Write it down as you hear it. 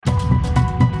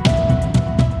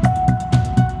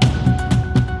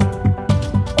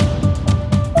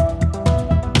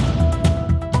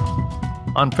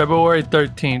On February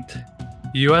 13th,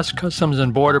 U.S. Customs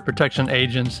and Border Protection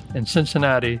agents in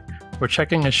Cincinnati were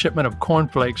checking a shipment of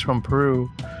cornflakes from Peru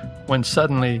when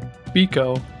suddenly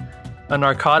Bico, a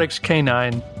narcotics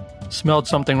canine, smelled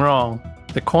something wrong.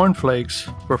 The cornflakes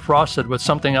were frosted with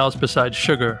something else besides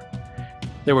sugar.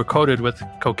 They were coated with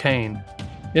cocaine.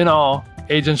 In all,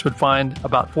 agents would find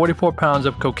about 44 pounds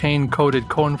of cocaine-coated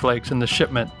cornflakes in the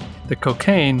shipment. The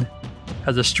cocaine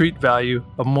has a street value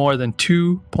of more than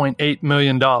 $2.8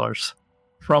 million.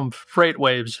 From Freight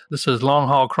Waves, this is Long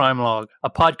Haul Crime Log, a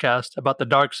podcast about the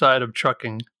dark side of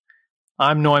trucking.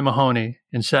 I'm Noy Mahoney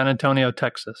in San Antonio,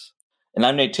 Texas. And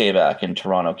I'm Nate Tabak in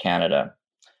Toronto, Canada.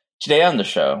 Today on the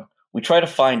show, we try to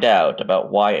find out about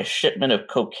why a shipment of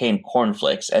cocaine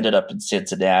cornflakes ended up in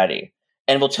Cincinnati.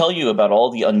 And we'll tell you about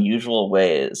all the unusual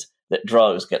ways that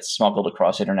drugs get smuggled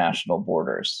across international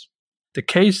borders. The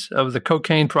case of the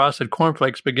cocaine-frosted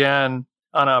cornflakes began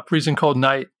on a freezing cold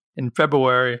night in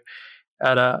February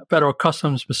at a federal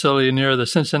customs facility near the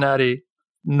Cincinnati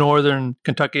Northern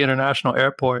Kentucky International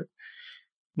Airport.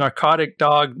 Narcotic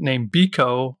dog named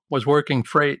Bico was working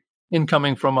freight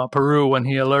incoming from Peru when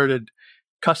he alerted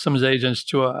customs agents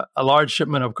to a large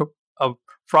shipment of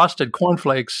frosted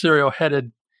cornflakes cereal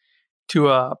headed to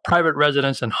a private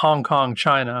residence in Hong Kong,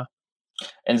 China.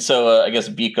 And so I guess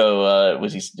Bico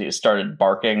he started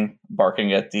barking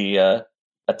at the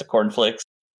cornflakes.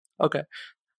 Okay,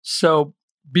 so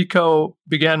Bico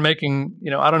began making,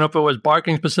 I don't know if it was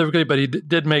barking specifically, but he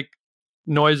did make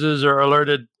noises or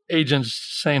alerted agents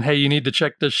saying, "Hey, you need to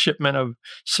check this shipment of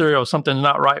cereal. Something's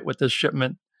not right with this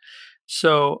shipment."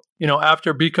 So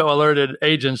after Bico alerted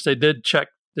agents, they did check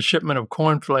the shipment of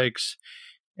cornflakes,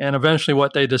 and eventually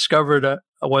what they discovered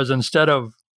was instead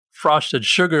of frosted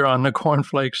sugar on the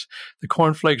cornflakes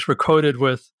were coated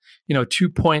with,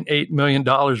 $2.8 million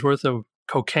worth of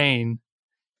cocaine.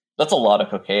 That's a lot of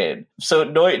cocaine. So,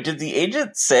 Noy, did the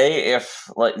agent say if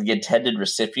the intended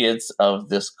recipients of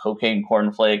this cocaine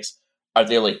cornflakes, are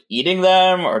they eating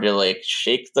them, or do they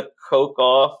shake the coke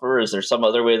off, or is there some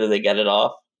other way that they get it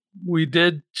off? We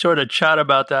did sort of chat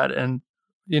about that, and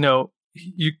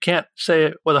you can't say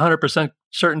it with 100%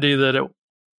 certainty that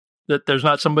there's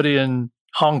not somebody in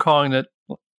Hong Kong that,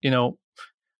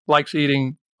 likes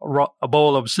eating a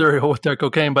bowl of cereal with their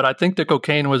cocaine. But I think the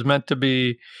cocaine was meant to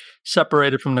be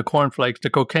separated from the cornflakes.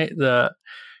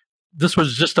 This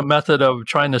was just a method of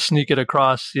trying to sneak it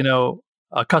across,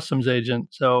 a customs agent.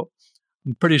 So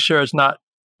I'm pretty sure it's not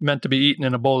meant to be eaten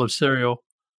in a bowl of cereal.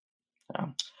 Yeah.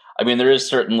 I mean, there is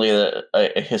certainly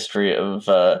a history of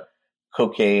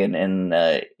cocaine in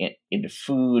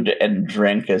food and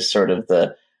drink as sort of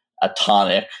a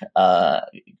tonic.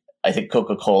 I think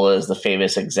Coca-Cola is the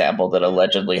famous example that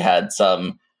allegedly had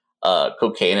some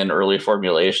cocaine in early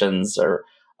formulations, or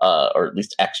at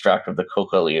least extract of the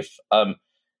coca leaf.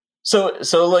 So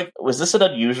was this an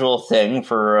unusual thing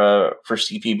for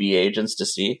CPB agents to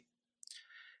see?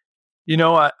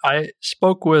 I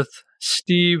spoke with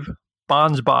Steve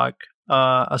Bonsbach,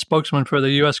 a spokesman for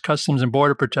the U.S. Customs and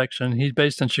Border Protection. He's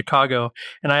based in Chicago.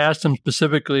 And I asked him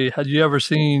specifically, had you ever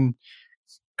seen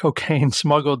cocaine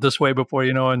smuggled this way before,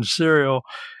 in cereal,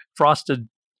 frosted,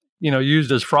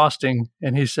 used as frosting?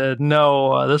 And he said,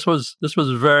 no, this was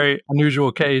a very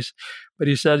unusual case. But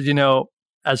he said,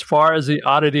 as far as the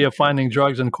oddity of finding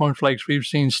drugs in cornflakes, we've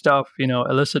seen stuff,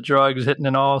 illicit drugs hidden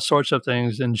in all sorts of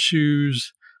things, in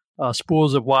shoes,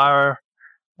 spools of wire,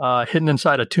 hidden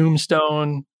inside a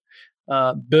tombstone,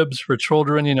 bibs for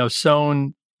children,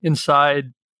 sewn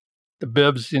inside the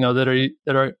bibs,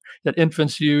 that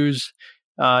infants use.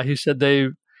 He said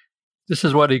this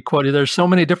is what he quoted: "There's so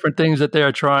many different things that they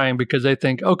are trying because they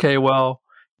think, okay, well,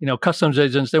 customs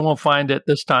agents, they won't find it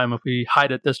this time if we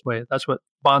hide it this way." That's what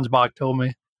Bonsbach told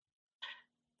me.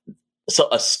 So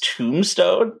a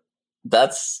tombstone?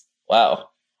 That's wow.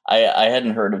 I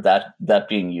hadn't heard of that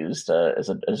being used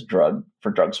as drug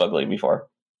for drug smuggling before.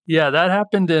 Yeah, that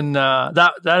happened in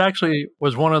that actually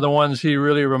was one of the ones he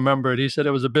really remembered. He said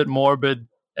it was a bit morbid,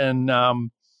 and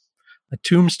a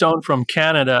tombstone from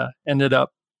Canada ended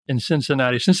up in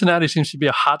Cincinnati. Cincinnati seems to be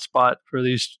a hotspot for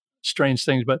these strange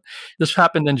things, but this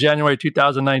happened in January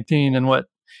 2019, and what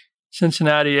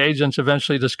Cincinnati agents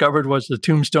eventually discovered was the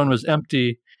tombstone was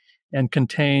empty and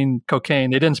contained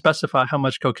cocaine. They didn't specify how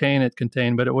much cocaine it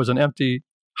contained, but it was an empty,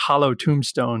 hollow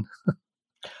tombstone.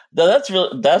 No,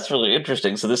 that's really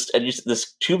interesting. So this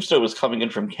tombstone was coming in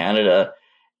from Canada,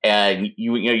 and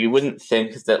you wouldn't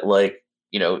think that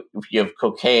if you have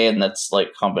cocaine that's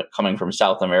coming from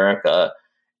South America,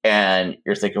 and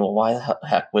you're thinking, well, why the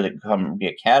heck would it come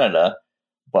via Canada?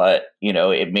 But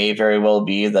it may very well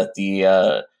be that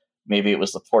the maybe it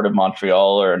was the port of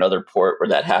Montreal or another port where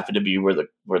that happened to be where the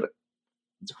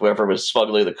whoever was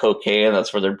smuggling the cocaine,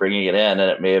 that's where they're bringing it in, and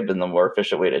it may have been the more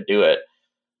efficient way to do it.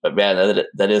 But man,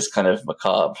 that is kind of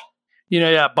macabre.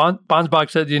 Yeah, Bonsbach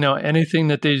said, anything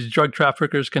that these drug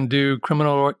traffickers can do,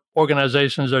 criminal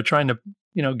organizations are trying to,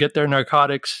 get their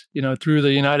narcotics, through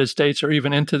the United States or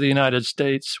even into the United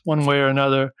States one way or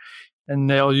another. And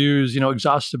they'll use,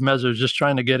 exhaustive measures just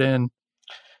trying to get in.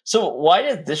 So why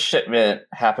did this shipment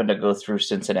happen to go through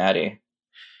Cincinnati?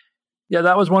 Yeah,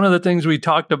 that was one of the things we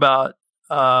talked about,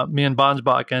 me and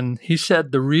Bonsbach. And he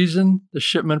said the reason the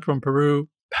shipment from Peru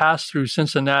passed through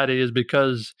Cincinnati is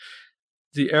because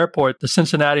the airport, the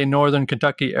Cincinnati Northern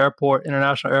Kentucky Airport,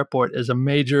 International Airport, is a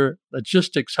major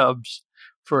logistics hubs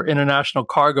for international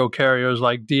cargo carriers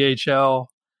like DHL,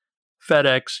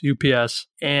 FedEx, UPS.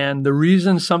 And the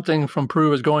reason something from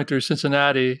Peru is going through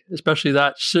Cincinnati, especially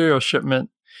that cereal shipment,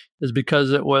 is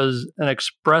because it was an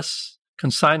express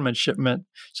consignment shipment.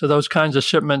 So those kinds of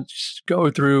shipments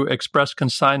go through express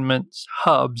consignment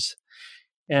hubs.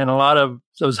 And a lot of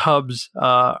those hubs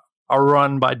are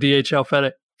run by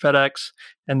DHL, FedEx,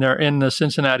 and they're in the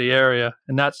Cincinnati area.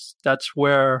 And that's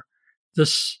where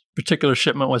this particular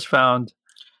shipment was found.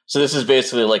 So this is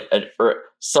basically like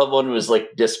someone was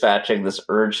like dispatching this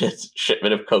urgent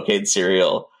shipment of cocaine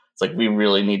cereal. It's like, we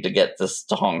really need to get this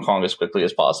to Hong Kong as quickly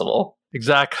as possible.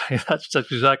 Exactly. That's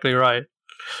exactly right.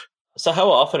 So how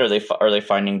often are they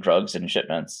finding drugs in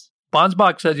shipments?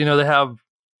 Bonsbach said, they have,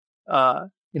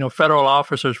 federal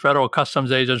officers, federal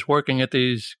customs agents working at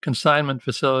these consignment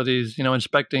facilities,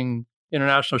 inspecting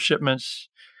international shipments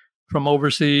from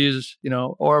overseas,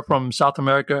 or from South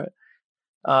America.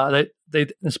 They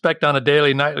inspect on a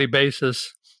daily, nightly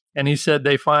basis. And he said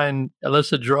they find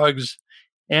illicit drugs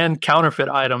and counterfeit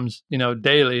items,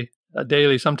 daily,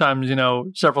 sometimes,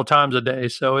 several times a day.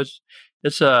 So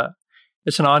it's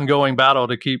an ongoing battle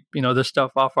to keep, this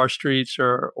stuff off our streets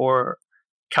or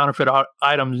counterfeit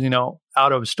items,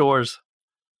 out of stores.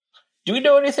 Do we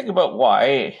know anything about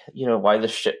why the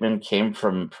shipment came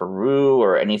from Peru,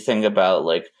 or anything about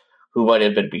like who might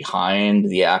have been behind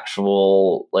the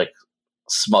actual like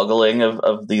smuggling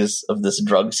of this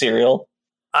drug cereal?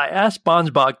 I asked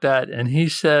Bonsbach that, and he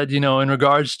said, in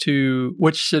regards to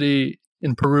which city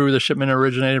in Peru the shipment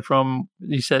originated from,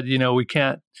 he said, we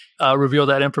can't reveal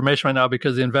that information right now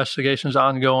because the investigation is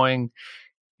ongoing.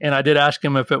 And I did ask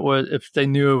him if they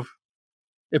knew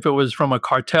if it was from a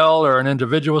cartel or an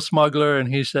individual smuggler, and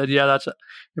he said, yeah, that's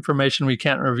information we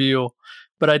can't reveal.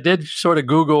 But I did sort of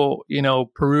Google,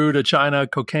 Peru to China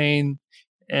cocaine,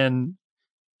 and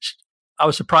I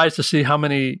was surprised to see how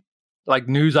many like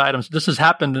news items. This has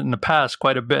happened in the past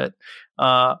quite a bit.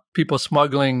 People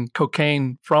smuggling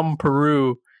cocaine from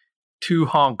Peru to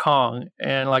Hong Kong,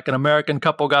 and like an American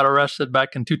couple got arrested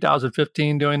back in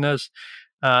 2015 doing this.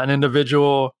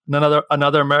 Another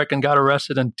American got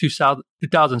arrested in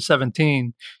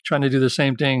 2017 trying to do the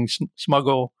same thing,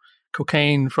 smuggle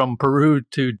cocaine from Peru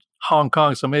to Hong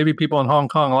Kong. So maybe people in Hong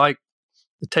Kong like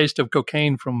the taste of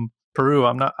cocaine from Peru.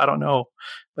 I don't know,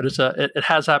 but it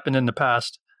has happened in the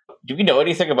past. Do we know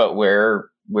anything about where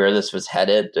this was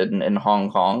headed in Hong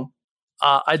Kong?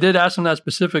 I did ask him that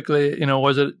specifically.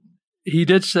 He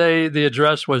did say the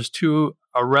address was to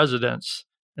a residence,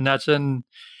 and that's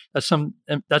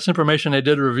information they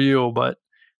did reveal, but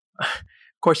of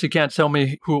course he can't tell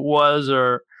me who it was.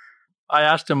 Or I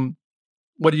asked him,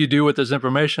 what do you do with this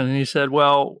information? And he said,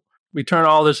 well, we turn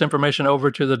all this information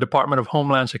over to the Department of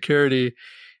Homeland Security,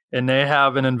 and they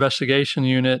have an investigation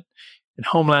unit, and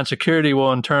Homeland Security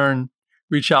will in turn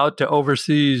reach out to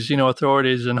overseas,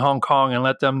 authorities in Hong Kong and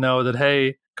let them know that,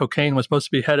 hey, cocaine was supposed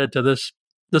to be headed to this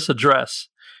address.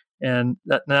 And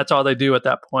that's all they do at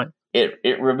that point.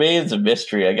 It remains a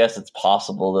mystery. I guess it's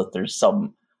possible that there's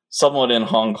someone in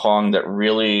Hong Kong that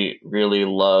really, really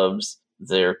loves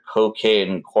their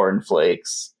cocaine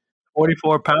cornflakes.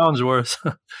 44 pounds worth.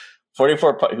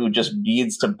 44 who just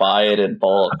needs to buy it in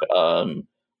bulk.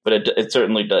 But it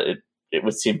certainly does. It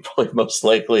would seem probably most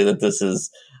likely that this is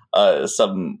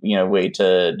some way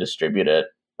to distribute it.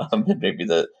 Maybe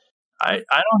that. I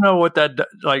don't know what that,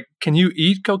 like, can you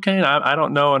eat cocaine? I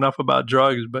don't know enough about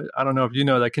drugs, but I don't know if you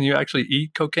know that. Can you actually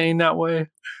eat cocaine that way?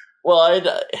 Well,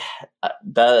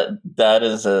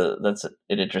 that's an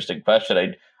interesting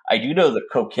question. I do know that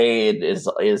cocaine is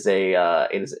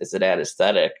an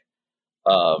anesthetic,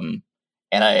 and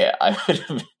I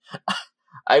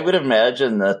would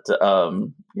imagine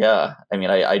that. Yeah, I mean,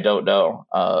 I don't know.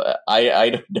 I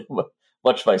don't know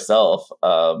much myself.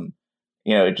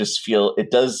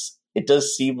 It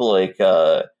does seem like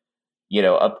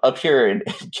up here in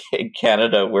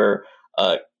Canada, where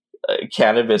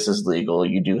cannabis is legal,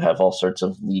 you do have all sorts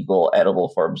of legal edible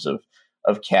forms of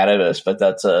cannabis, but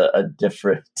that's a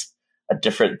different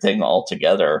thing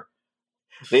altogether.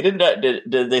 They didn't.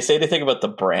 Did they say anything about the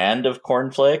brand of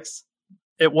cornflakes?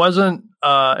 It wasn't.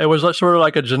 It was sort of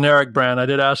like a generic brand. I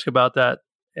did ask about that,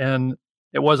 and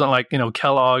it wasn't like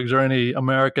Kellogg's or any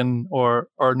American or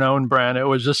known brand. It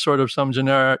was just sort of some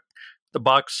generic. The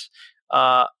box.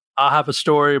 I'll have a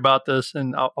story about this,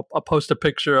 and I'll post a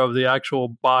picture of the actual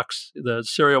box, the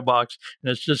cereal box,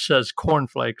 and it just says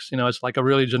cornflakes. It's like a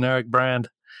really generic brand.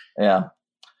 Yeah.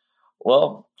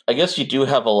 Well, I guess you do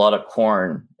have a lot of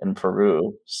corn in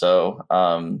Peru, so.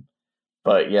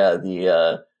 But yeah,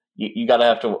 the you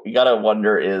gotta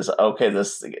wonder is okay.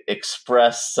 This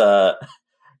express an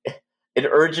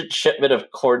urgent shipment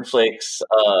of cornflakes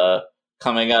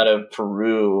coming out of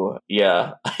Peru.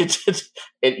 Yeah,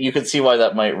 you can see why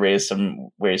that might raise some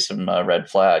red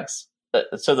flags.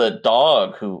 So the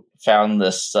dog who found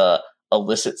this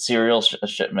illicit cereal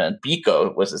shipment,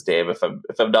 Bico was his name, if I'm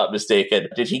not mistaken.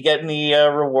 Did he get any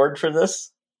reward for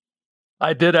this?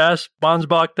 I did ask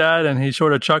Bonsbach that, and he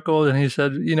sort of chuckled, and he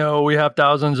said, we have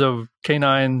thousands of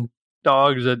canine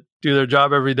dogs that do their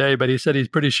job every day, but he said he's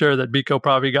pretty sure that Bico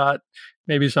probably got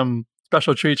maybe some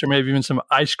special treats or maybe even some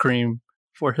ice cream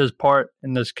for his part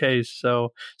in this case.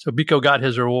 So Bico got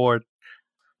his reward.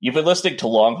 You've been listening to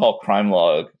Long Haul Crime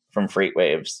Log from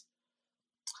FreightWaves.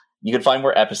 You can find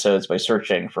more episodes by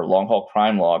searching for Long Haul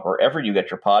Crime Log wherever you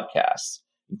get your podcasts,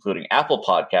 including Apple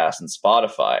Podcasts and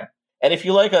Spotify. And if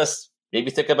you like us, maybe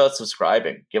think about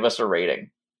subscribing. Give us a rating.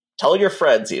 Tell your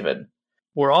friends even.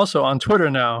 We're also on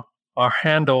Twitter now. Our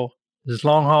handle is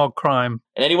Long Haul Crime.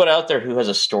 And anyone out there who has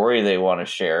a story they want to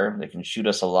share, they can shoot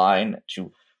us a line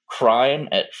to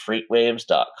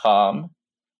crime@freightwaves.com.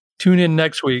 Tune in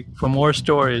next week for more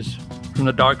stories from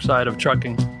the dark side of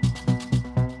trucking.